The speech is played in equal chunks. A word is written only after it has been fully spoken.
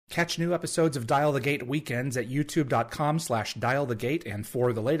Catch new episodes of Dial the Gate weekends at youtube.com/dialthegate, and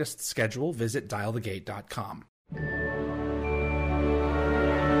for the latest schedule, visit dialthegate.com.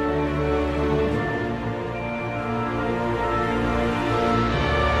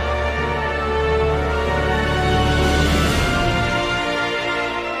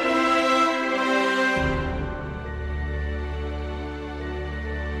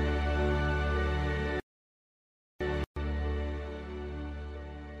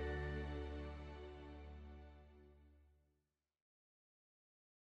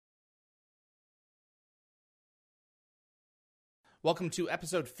 Welcome to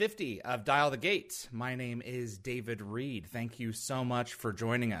episode 50 of Dial the Gate. My name is David Reed. Thank you so much for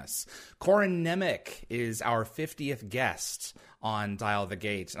joining us. Corin Nemec is our 50th guest on Dial the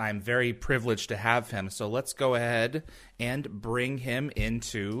Gate, and I'm very privileged to have him. So let's go ahead and bring him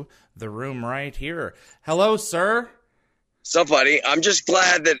into the room right here. Hello, sir. So, buddy, I'm just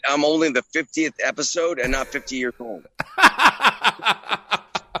glad that I'm only the 50th episode and not 50 years old. How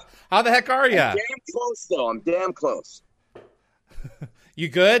the heck are you? I'm damn close, though. I'm damn close. You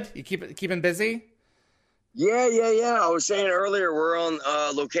good? You keeping busy? Yeah. I was saying earlier, we're on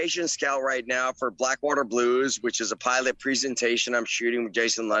location scout right now for Blackwater Blues, which is a pilot presentation I'm shooting with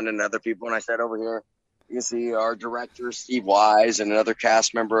Jason London and other people. And I said over here, you can see our director, Steve Wise, and another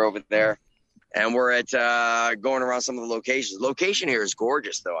cast member over there. And we're at going around some of the locations. Location here is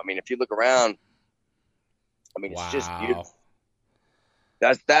gorgeous, though. I mean, if you look around, it's just beautiful.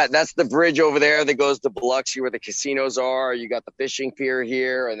 That's the bridge over there that goes to Biloxi where the casinos are. You got the fishing pier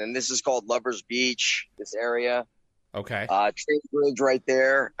here, and then this is called Lovers Beach, this area. Okay. Train bridge right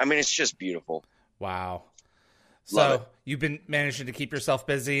there. I mean, it's just beautiful. Wow. Love So you've been managing to keep yourself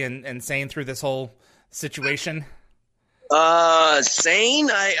busy and sane through this whole situation? Sane,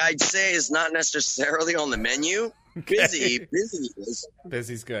 I'd say, is not necessarily on the menu. Okay. Busy is.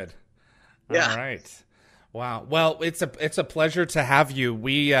 Busy's good. Yeah. All right. Wow. Well, it's a pleasure to have you.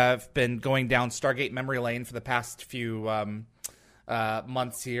 We have been going down Stargate memory lane for the past few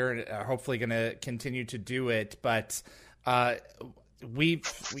months here, and are hopefully going to continue to do it. But you've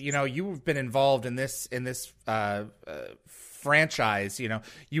been involved in this franchise. You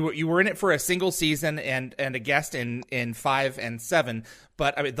were in it for a single season and a guest in 5 and 7.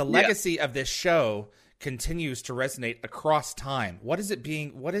 But I mean, the legacy of this show continues to resonate across time. What is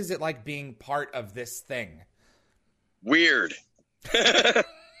it like being part of this thing? Weird.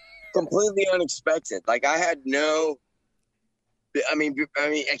 Completely unexpected. Like I mean,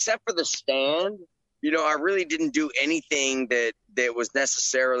 except for the stand, I really didn't do anything that was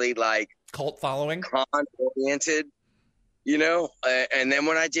necessarily like cult following, con oriented, and then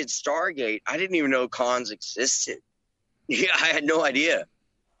when I did Stargate, I didn't even know cons existed. I had no idea.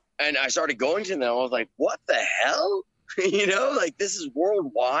 And I started going to them. I was like, what the hell? This is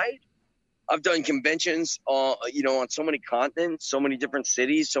worldwide. I've done conventions on so many continents, so many different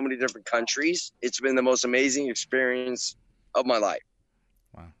cities, so many different countries. It's been the most amazing experience of my life.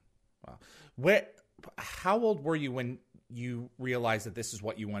 Wow. How old were you when you realized that this is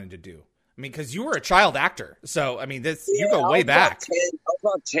what you wanted to do? I mean, because you were a child actor. So, I mean, you go way back. I was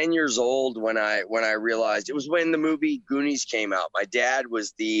about 10 years old when I realized. It was when the movie Goonies came out. My dad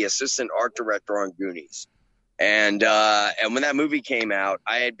was the assistant art director on Goonies. And when that movie came out,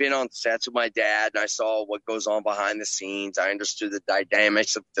 I had been on sets with my dad, and I saw what goes on behind the scenes. I understood the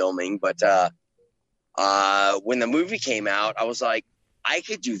dynamics of filming. But when the movie came out, I was like, I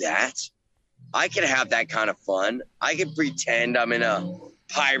could do that. I could have that kind of fun. I could pretend I'm in a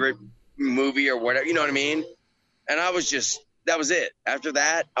pirate movie or whatever, you know what I mean? And that was it. After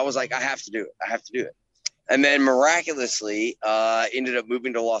that, I was like, I have to do it. And then miraculously, ended up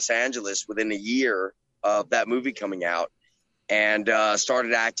moving to Los Angeles within a year of that movie coming out, and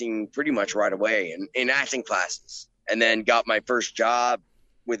started acting pretty much right away in acting classes, and then got my first job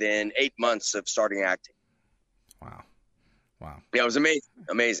within 8 months of starting acting. Wow. Yeah, it was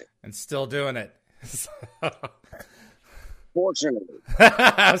amazing. And still doing it. Fortunately.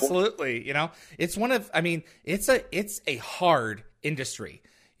 Absolutely. It's it's a hard industry.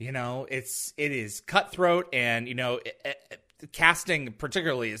 It is cutthroat, and, casting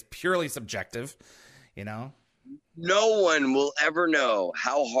particularly is purely subjective, No one will ever know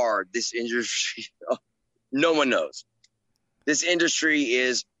how hard this industry, no one knows. This industry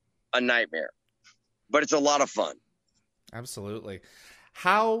is a nightmare, but it's a lot of fun. Absolutely.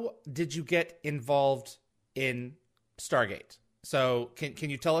 How did you get involved in Stargate? So can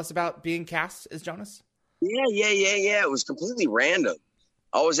you tell us about being cast as Jonas? Yeah. It was completely random.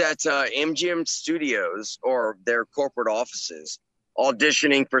 I was at MGM Studios, or their corporate offices,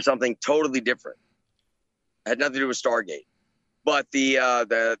 auditioning for something totally different. It had nothing to do with Stargate. But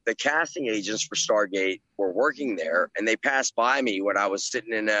the casting agents for Stargate were working there, and they passed by me when I was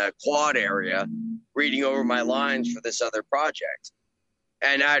sitting in a quad area reading over my lines for this other project.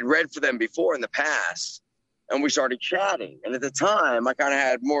 And I'd read for them before in the past, and we started chatting. And at the time, I kind of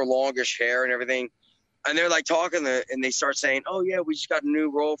had more longish hair and everything. And they're like talking, and they start saying, "Oh, yeah, we just got a new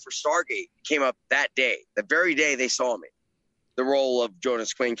role for Stargate." It came up that day, the very day they saw me. The role of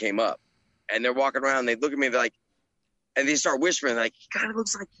Jonas Quinn came up. And they're walking around, and they look at me, they're like, and they start whispering, like, "He kind of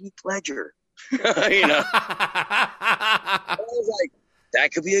looks like Heath Ledger." You know? I was like,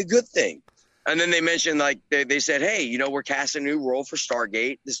 that could be a good thing. And then they mentioned, like, they said, "Hey, you know, we're casting a new role for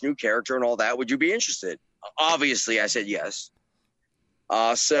Stargate, this new character and all that. Would you be interested?" Obviously, I said yes.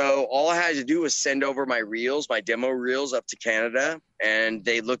 So all I had to do was send over my reels, my demo reels up to Canada, and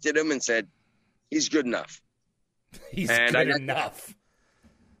they looked at him and said, "He's good enough." He's good enough.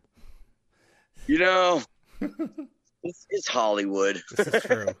 You know, it's Hollywood. This is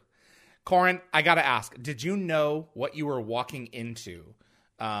true. Corin, I got to ask, did you know what you were walking into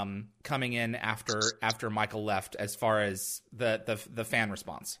coming in after Michael left as far as the fan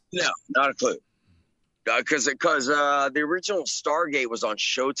response? No, not a clue. Because the original Stargate was on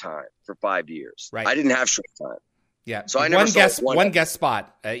Showtime for 5 years. Right. I didn't have Showtime. Yeah. So I never one guest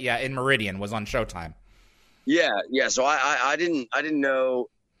spot. In Meridian was on Showtime. Yeah. So I didn't know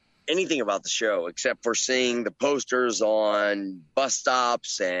anything about the show except for seeing the posters on bus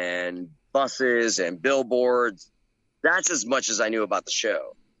stops and buses and billboards. That's as much as I knew about the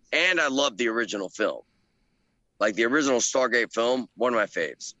show. And I loved the original film. Like the original Stargate film, one of my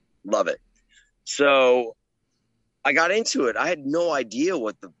faves. Love it. So I got into it. I had no idea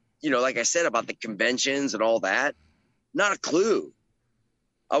what like I said, about the conventions and all that. Not a clue.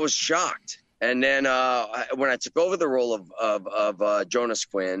 I was shocked. And then when I took over the role of Jonas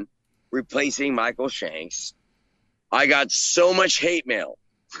Quinn, replacing Michael Shanks, I got so much hate mail.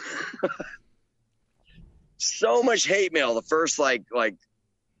 So much hate mail the first like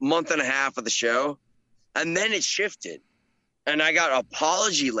month and a half of the show. And then it shifted. And I got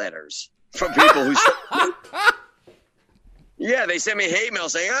apology letters from people who yeah, they sent me hate mail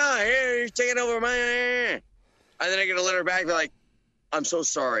saying, here, you're taking over my... And then I get a letter back, they're like, "I'm so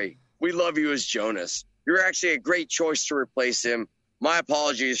sorry. We love you as Jonas. You're actually a great choice to replace him. My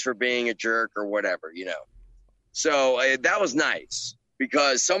apologies for being a jerk," or whatever, you know. So that was nice,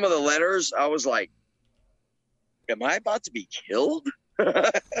 because some of the letters, I was like, am I about to be killed?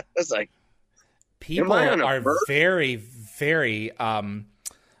 I was like, people are very, very...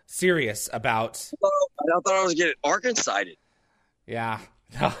 serious about. I thought I was getting Arkancided. Yeah,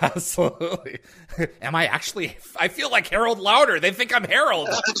 no, absolutely. Am I actually? I feel like Harold Lauder. They think I'm Harold.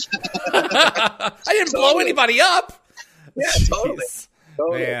 I didn't blow anybody up. Yeah, totally.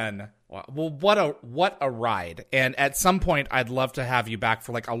 Man, well, what a ride! And at some point, I'd love to have you back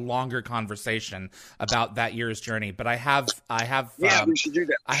for like a longer conversation about that year's journey. But I have. Yeah, we should do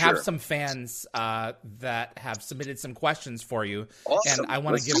that. I have some fans that have submitted some questions for you, awesome. And I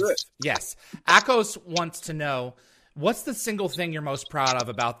want to give. Yes, Akos wants to know, what's the single thing you're most proud of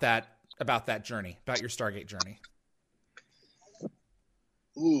about that journey, about your Stargate journey?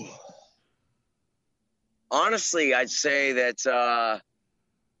 Ooh. Honestly, I'd say that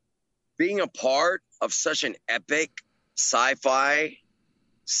being a part of such an epic sci-fi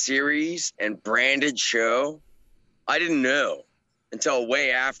series and branded show, I didn't know until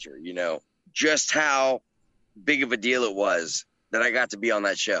way after, just how big of a deal it was that I got to be on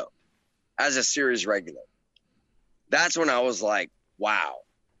that show as a series regular. That's when I was like, wow,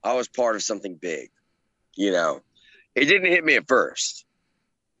 I was part of something big. It didn't hit me at first,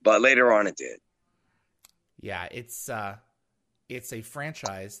 but later on it did. Yeah, it's a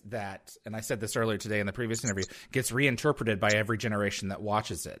franchise that, and I said this earlier today in the previous interview, gets reinterpreted by every generation that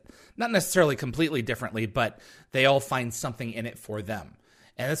watches it. Not necessarily completely differently, but they all find something in it for them.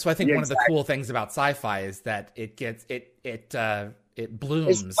 And that's why I think one of the cool things about sci-fi is that it gets it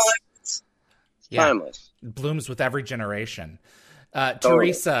blooms. It's timeless. It blooms with every generation.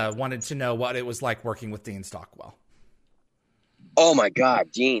 Teresa wanted to know what it was like working with Dean Stockwell. Oh my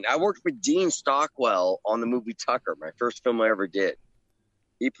God, Dean! I worked with Dean Stockwell on the movie Tucker, my first film I ever did.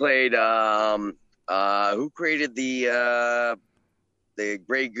 He played who created the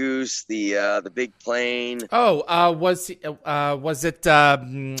Grey Goose, the big plane. Oh, was it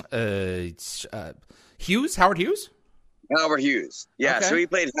Hughes? Howard Hughes? Howard Hughes. Yeah, okay. So he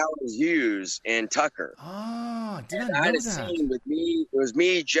played Howard Hughes in Tucker. Oh, didn't I know had a that. scene with me. It was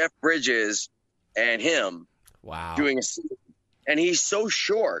me, Jeff Bridges, and him. Wow. Doing a scene. And he's so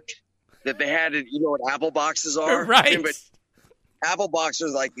short that they had it. You know what apple boxes are? Right. Apple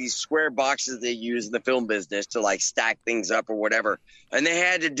boxes, like these square boxes they use in the film business to like stack things up or whatever. And they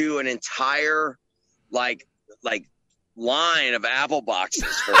had to do an entire like line of Apple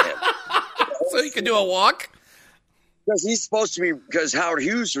boxes for him. So he could do a walk? Because he's supposed to be, because Howard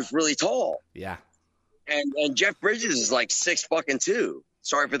Hughes was really tall. Yeah. And Jeff Bridges is like 6'2".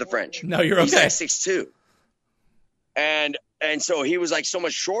 Sorry for the French. No, you're okay. He's like 6'2". And so he was like so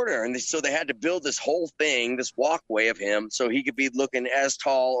much shorter. And so they had to build this whole thing, this walkway of him, so he could be looking as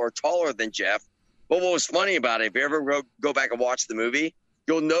tall or taller than Jeff. But what was funny about it, if you ever go back and watch the movie,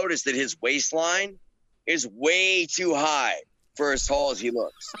 you'll notice that his waistline is way too high for as tall as he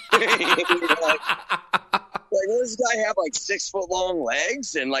looks. Like, what does this guy have, like 6 foot long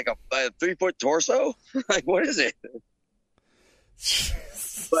legs and like a 3 foot torso? Like, what is it?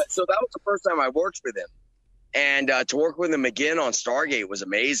 But so that was the first time I worked with him. And to work with him again on Stargate was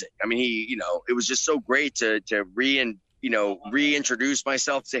amazing. I mean, it was just so great to reintroduce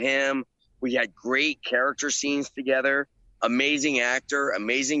myself to him. We had great character scenes together. Amazing actor,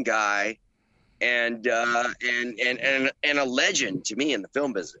 amazing guy, and a legend to me in the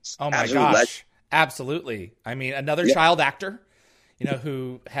film business. Oh my gosh, absolutely. I mean, another child actor,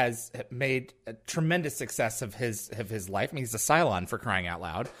 who has made a tremendous success of his life. I mean, he's a Cylon, for crying out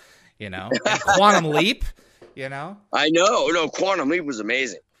loud. And Quantum Leap. I know. No, Quantum Leap was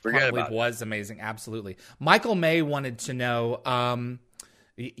amazing. Quantum Leap was amazing. Absolutely. Michael May wanted to know,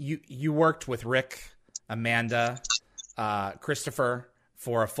 you worked with Rick, Amanda, Christopher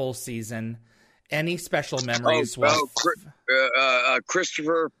for a full season. Any special memories?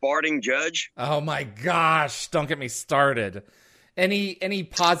 Christopher Barding Judge. Oh my gosh. Don't get me started. Any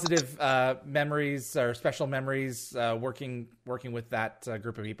positive memories or special memories working with that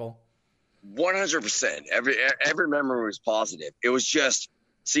group of people? 100%. Every memory was positive. It was just,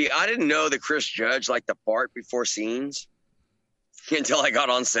 I didn't know that Chris Judge liked to fart before scenes until I got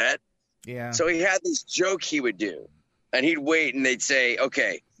on set. Yeah. So he had this joke he would do, and he'd wait, and they'd say,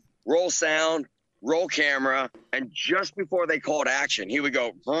 "Okay, roll sound, roll camera," and just before they called action, he would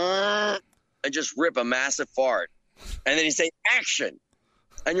go and just rip a massive fart, and then he'd say action,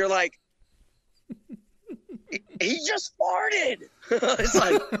 and you're like, he just farted. It's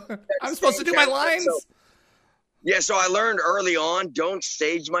like, I'm supposed to do my lines. So I learned early on, don't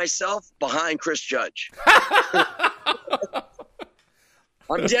stage myself behind Chris Judge.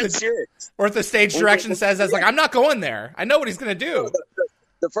 I'm dead serious. Or if the stage direction says, I'm not going there. I know what he's going to do.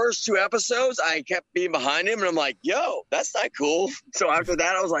 The first 2 episodes, I kept being behind him, and I'm like, yo, that's not cool. So after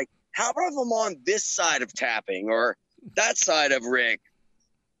that, I was like, how about if I'm on this side of tapping or that side of Rick?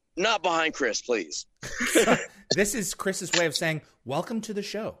 Not behind Chris, please. This is Chris's way of saying, welcome to the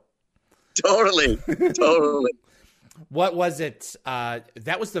show. Totally. What was it?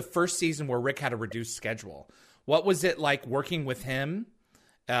 That was the first season where Rick had a reduced schedule. What was it like working with him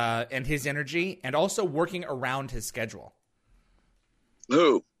and his energy, and also working around his schedule?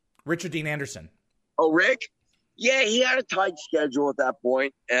 Who? Richard Dean Anderson. Oh, Rick? Yeah, he had a tight schedule at that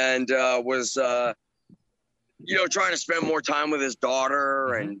point, and was trying to spend more time with his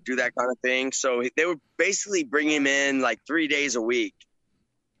daughter and do that kind of thing. So they would basically bring him in like 3 days a week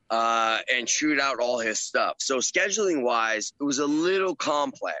and shoot out all his stuff. So scheduling wise, it was a little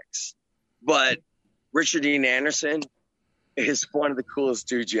complex, but Richard Dean Anderson is one of the coolest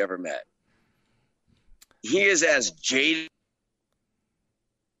dudes you ever met. He is as jaded.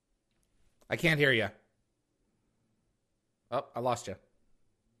 I can't hear you. Oh, I lost you.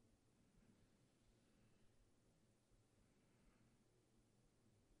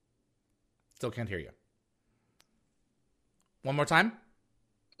 Still can't hear you. One more time.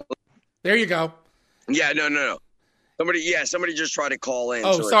 There you go. Yeah, no. Somebody just tried to call in.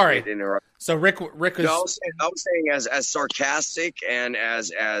 Oh, sorry. So Rick was. No, I was saying as sarcastic and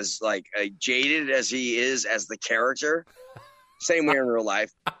as like jaded as he is as the character. Same way in real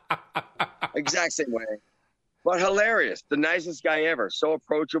life. Exact same way. But hilarious. The nicest guy ever. So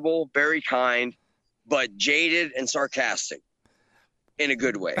approachable, very kind, but jaded and sarcastic in a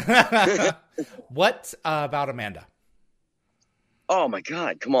good way. What about Amanda? Oh my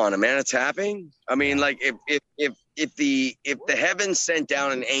God. Come on. Amanda Tapping. I mean, like if the heavens sent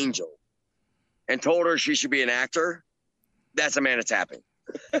down an angel and told her she should be an actor, that's Amanda Tapping.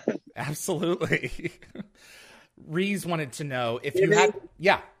 Absolutely. Reese wanted to know if you had,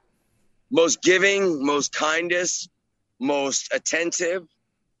 most giving, most kindest, most attentive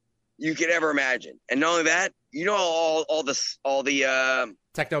you could ever imagine. And not only that, all the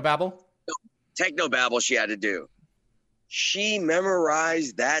technobabble she had to do. She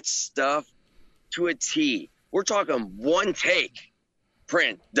memorized that stuff to a T. We're talking one take,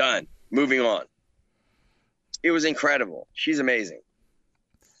 print, done, moving on. It was incredible. She's amazing.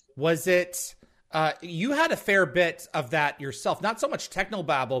 Was it, you had a fair bit of that yourself, not so much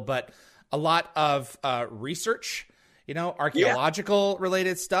technobabble, but a lot of research, archaeological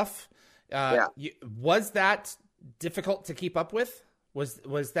related stuff. Was that difficult to keep up with?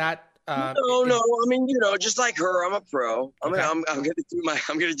 Was that? No. I mean, just like her, I'm a pro. I'm gonna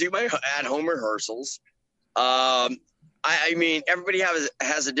do my at-home rehearsals. I mean, everybody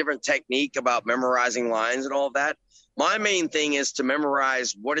has a different technique about memorizing lines and all of that. My main thing is to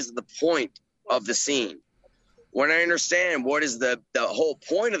memorize what is the point of the scene. When I understand what is the whole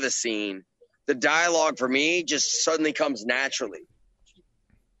point of the scene, the dialogue for me just suddenly comes naturally.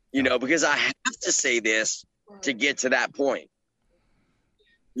 Because I have to say this to get to that point.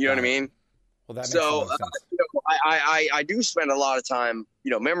 You know what I mean? Well, that makes a lot of sense. I do spend a lot of time,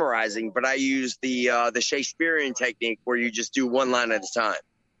 memorizing, but I use the Shakespearean technique where you just do one line at a time.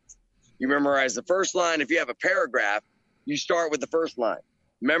 You memorize the first line. If you have a paragraph, you start with the first line.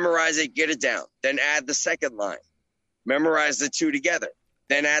 Memorize it, get it down. Then add the second line. Memorize the two together.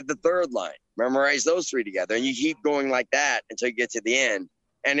 Then add the third line. Memorize those three together. And you keep going like that until you get to the end.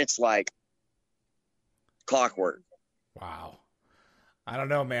 And it's like clockwork. Wow. I don't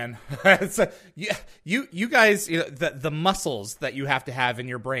know, man. You guys, the muscles that you have to have in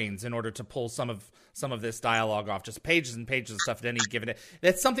your brains in order to pull some of this dialogue off, just pages and pages of stuff at any given day.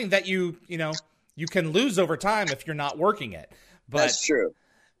 That's something that you can lose over time if you're not working it. But that's true.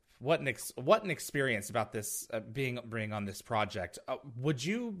 What an experience about this being on this project. Would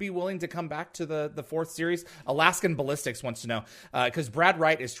you be willing to come back to the fourth series? Alaskan Ballistics wants to know, because Brad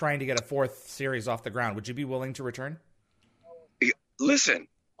Wright is trying to get a fourth series off the ground. Would you be willing to return? Listen,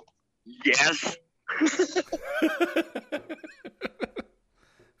 yes.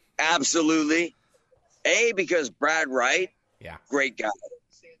 Absolutely. Because Brad Wright, great guy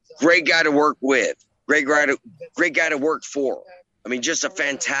to work with, great guy to work for. I mean, just a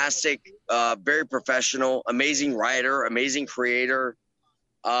fantastic, very professional, amazing writer, amazing creator.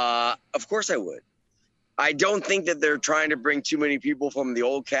 Of course I would. I don't think that they're trying to bring too many people from the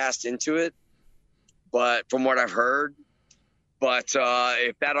old cast into it, but from what I've heard. But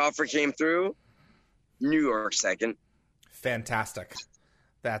if that offer came through, New York second. Fantastic.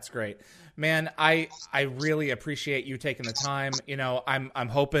 That's great, man. I really appreciate you taking the time. I'm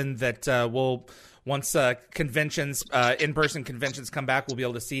hoping that we'll once conventions, in-person conventions come back, we'll be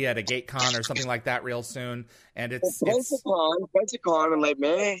able to see you at a GateCon or something like that real soon. And it's Pensacon in late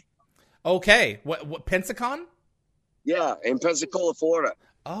May. Okay, what Pensacon? Yeah, in Pensacola, Florida.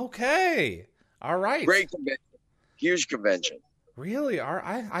 Okay, all right. Great convention, huge convention. Really?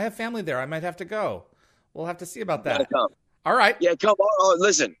 I have family there. I might have to go. We'll have to see about that. Come. All right. Yeah, come.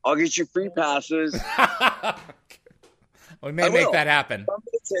 Listen, I'll get you free passes. We may make that happen. Come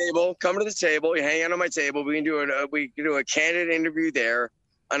to the table. You hang out on my table. We can do a candid interview there,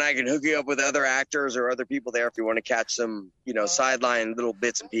 and I can hook you up with other actors or other people there if you want to catch some, sideline little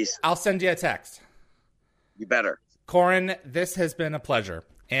bits and pieces. I'll send you a text. You better. Corin, this has been a pleasure.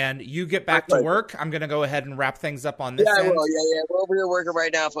 And you get back to work. I'm going to go ahead and wrap things up on this end. I will. Yeah. We're over here working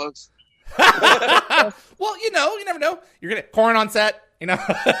right now, folks. Well, you never know. You're going to Corin on set.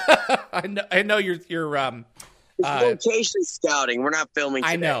 I know you're location scouting. We're not filming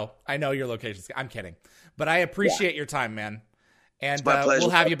today. I know your location. I'm kidding. But I appreciate your time, man. And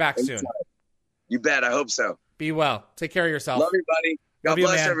we'll have you back soon. You bet. I hope so. Be well. Take care of yourself. Love you, buddy. God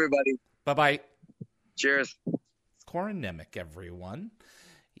bless everybody. Bye-bye. Cheers. Corin Nemec, everyone.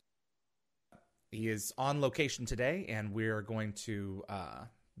 He is on location today, and we're going to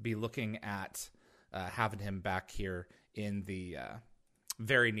be looking at having him back here in the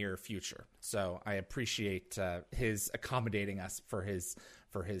very near future. So I appreciate his accommodating us for his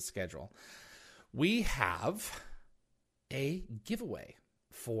schedule. We have a giveaway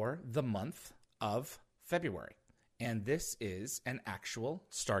for the month of February, and this is an actual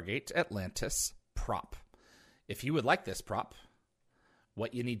Stargate Atlantis prop. If you would like this prop,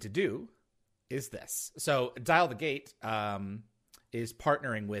 what you need to do is this. So DialtheGate is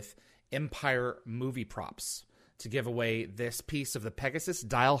partnering with Empire Movie Props to give away this piece of the Pegasus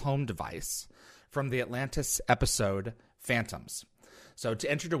dial home device from the Atlantis episode Phantoms. So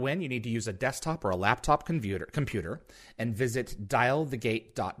to enter to win, you need to use a desktop or a laptop computer and visit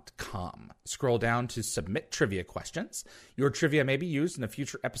DialtheGate.com. Scroll down to submit trivia questions. Your trivia may be used in a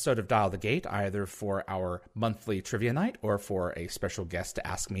future episode of Dial the Gate, either for our monthly trivia night or for a special guest to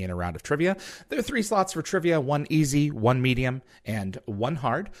ask me in a round of trivia. There are 3 slots for trivia, 1 easy, 1 medium, and 1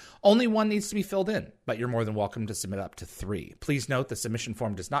 hard. Only 1 needs to be filled in, but you're more than welcome to submit up to 3. Please note the submission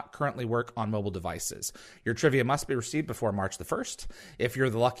form does not currently work on mobile devices. Your trivia must be received before March the 1st. If you're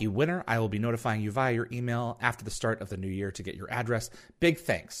the lucky winner, I will be notifying you via your email after the start of the new year to get your address. Big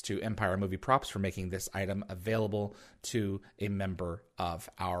thanks to Empire Movie Props for making this item available to a member of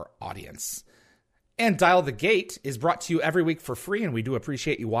our audience. And Dial the Gate is brought to you every week for free, and we do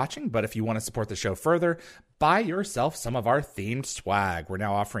appreciate you watching. But if you want to support the show further, buy yourself some of our themed swag. We're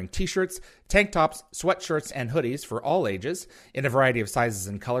now offering t-shirts, tank tops, sweatshirts, and hoodies for all ages in a variety of sizes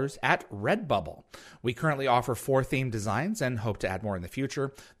and colors at Redbubble. We currently offer 4 themed designs and hope to add more in the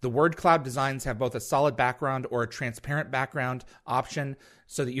future. The word cloud designs have both a solid background or a transparent background option,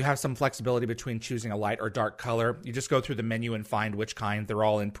 so that you have some flexibility between choosing a light or dark color. You just go through the menu and find which kind. They're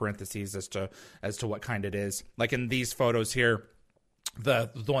all in parentheses as to what kind it is. Like in these photos here, the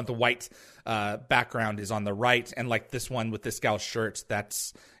white background is on the right, and like this one with this gal's shirt,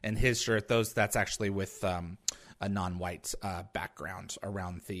 and his shirt, that's actually with a non-white background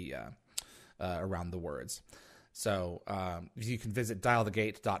around the words. So you can visit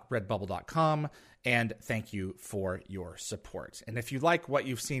dialthegate.redbubble.com, and thank you for your support. And if you like what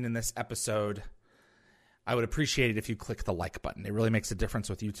you've seen in this episode, I would appreciate it if you click the like button. It really makes a difference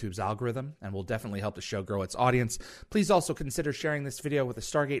with YouTube's algorithm and will definitely help the show grow its audience. Please also consider sharing this video with a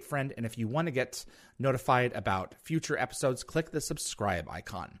Stargate friend, and if you want to get notified about future episodes, click the subscribe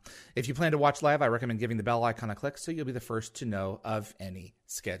icon. If you plan to watch live, I recommend giving the bell icon a click so you'll be the first to know of any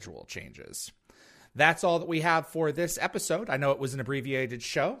schedule changes. That's all that we have for this episode. I know it was an abbreviated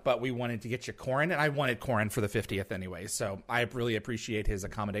show, but we wanted to get you Corin, and I wanted Corin for the 50th anyway, so I really appreciate his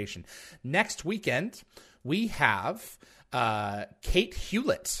accommodation. Next weekend, we have Kate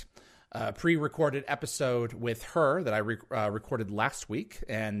Hewlett, a pre-recorded episode with her that I recorded last week,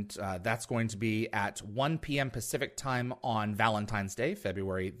 and that's going to be at 1 p.m. Pacific time on Valentine's Day,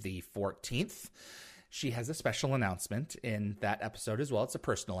 February the 14th. She has a special announcement in that episode as well. It's a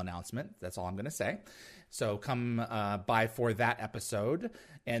personal announcement. That's all I'm going to say. So come by for that episode.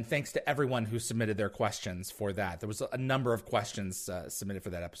 And thanks to everyone who submitted their questions for that. There was a number of questions submitted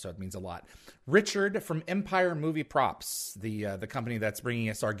for that episode. It means a lot. Richard from Empire Movie Props, the company that's bringing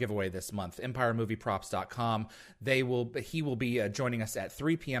us our giveaway this month, empiremovieprops.com. He will be joining us at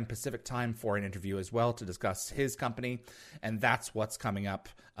 3 p.m. Pacific time for an interview as well to discuss his company. And that's what's coming up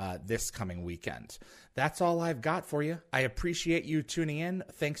this coming weekend. That's all I've got for you. I appreciate you tuning in.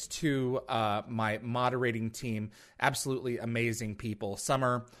 Thanks to my moderating team. Absolutely amazing people.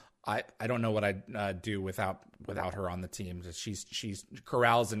 Summer, I don't know what I'd do without her on the team. She's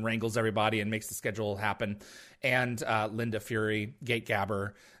corrals and wrangles everybody and makes the schedule happen. And Linda Fury, Gate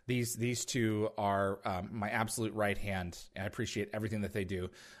Gabber. These two are my absolute right hand. And I appreciate everything that they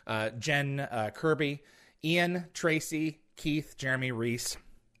do. Jen Kirby, Ian, Tracy, Keith, Jeremy, Reese.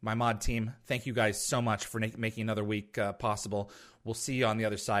 My mod team, thank you guys so much for making another week possible. We'll see you on the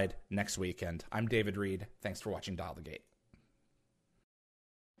other side next weekend. I'm David Reed. Thanks for watching Dial the Gate.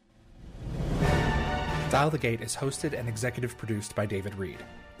 Dial the Gate is hosted and executive produced by David Reed.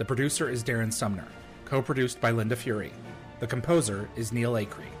 The producer is Darren Sumner. Co-produced by Linda Fury. The composer is Neil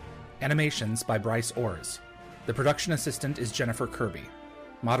Acree. Animations by Bryce Orrs. The production assistant is Jennifer Kirby.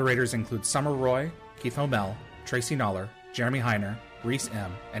 Moderators include Summer Roy, Keith Homel, Tracy Noller, Jeremy Heiner, Reese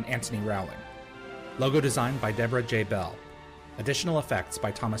M., and Anthony Rowling. Logo design by Deborah J. Bell. Additional effects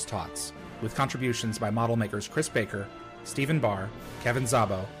by Thomas Tots, with contributions by model makers Chris Baker, Stephen Barr, Kevin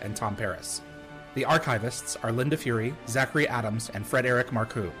Zabo, and Tom Paris. The archivists are Linda Fury, Zachary Adams, and Fred Eric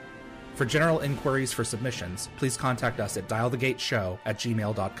Marcoux. For general inquiries for submissions, please contact us at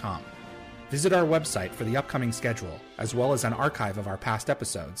dialthegateshow@gmail.com. Visit our website for the upcoming schedule, as well as an archive of our past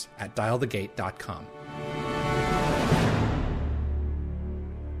episodes at dialthegate.com.